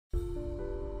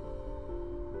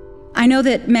I know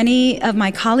that many of my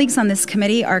colleagues on this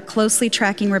committee are closely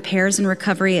tracking repairs and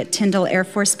recovery at Tyndall Air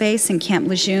Force Base in Camp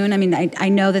Lejeune. I mean, I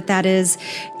know that that is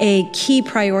a key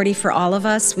priority for all of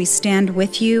us. We stand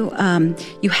with you.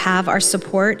 You have our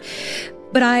support.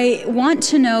 But I want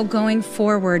to know going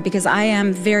forward, because I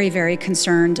am very, very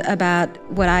concerned about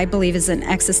what I believe is an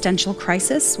existential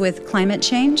crisis with climate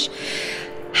change.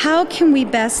 How can we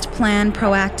best plan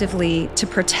proactively to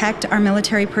protect our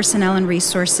military personnel and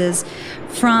resources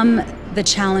from the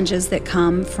challenges that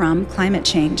come from climate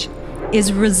change?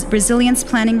 Is resilience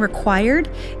planning required,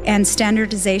 and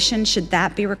standardization, should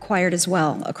that be required as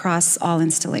well across all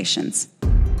installations?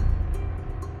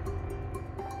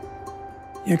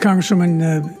 Yeah,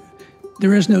 Congresswoman,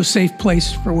 there is no safe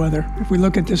place for weather. If we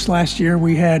look at this last year,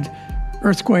 we had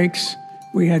earthquakes,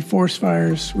 we had forest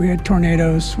fires, we had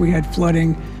tornadoes, we had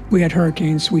flooding, we had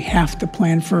hurricanes. We have to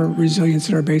plan for resilience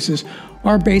at our bases.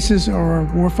 Our bases are a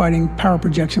warfighting power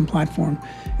projection platform.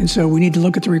 And so we need to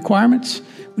look at the requirements.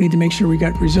 We need to make sure we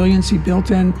got resiliency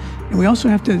built in. And we also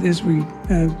have to, as we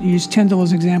use Tyndall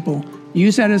as an example,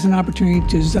 use that as an opportunity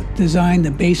to design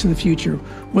the base of the future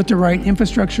with the right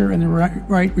infrastructure and the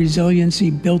right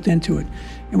resiliency built into it.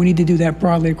 And we need to do that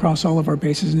broadly across all of our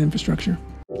bases and infrastructure.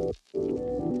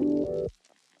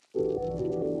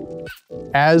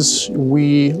 As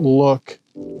we look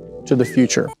to the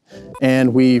future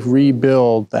and we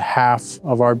rebuild the half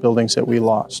of our buildings that we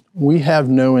lost, we have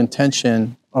no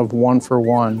intention of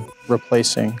one-for-one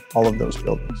replacing all of those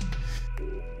buildings.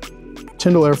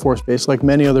 Tyndall Air Force Base, like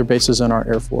many other bases in our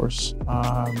Air Force,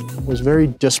 was very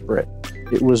disparate.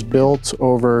 It was built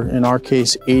over, in our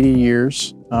case, 80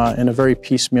 years in a very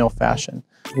piecemeal fashion.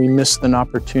 We missed an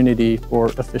opportunity for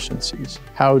efficiencies.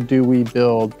 How do we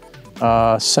build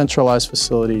centralized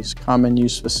facilities, common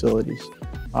use facilities?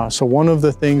 So one of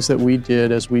the things that we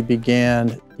did as we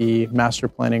began the master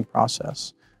planning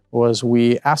process was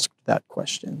we asked that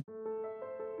question.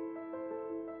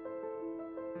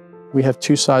 We have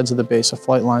two sides of the base, a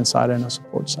flight line side and a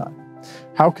support side.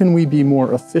 How can we be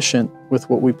more efficient with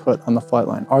what we put on the flight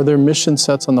line? Are there mission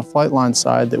sets on the flight line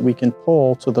side that we can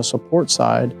pull to the support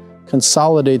side,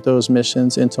 consolidate those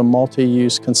missions into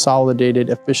multi-use, consolidated,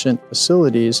 efficient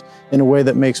facilities in a way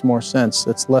that makes more sense,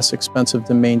 that's less expensive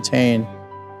to maintain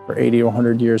for 80 or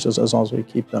 100 years as long as we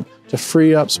keep them, to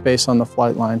free up space on the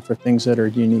flight line for things that are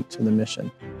unique to the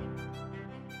mission.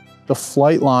 The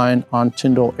flight line on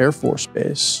Tyndall Air Force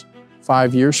Base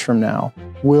 5 years from now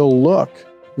will look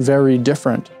very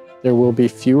different. There will be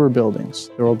fewer buildings.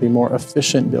 There will be more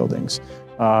efficient buildings.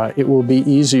 It will be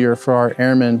easier for our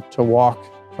airmen to walk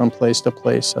from place to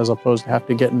place as opposed to have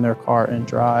to get in their car and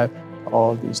drive to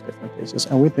all of these different bases.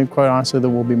 And we think, quite honestly, that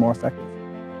we'll be more effective.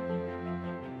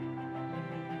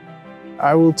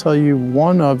 I will tell you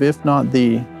one of, if not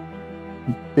the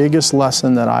biggest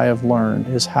lesson that I have learned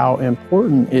is how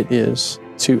important it is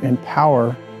to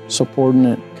empower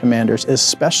subordinate commanders,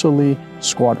 especially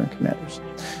squadron commanders.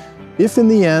 If in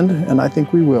the end, and I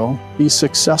think we will, be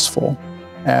successful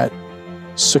at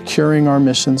securing our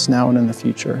missions now and in the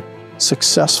future,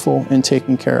 successful in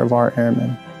taking care of our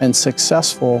airmen, and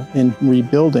successful in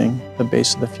rebuilding the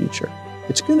base of the future,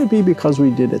 it's going to be because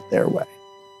we did it their way,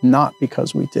 not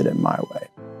because we did it my way.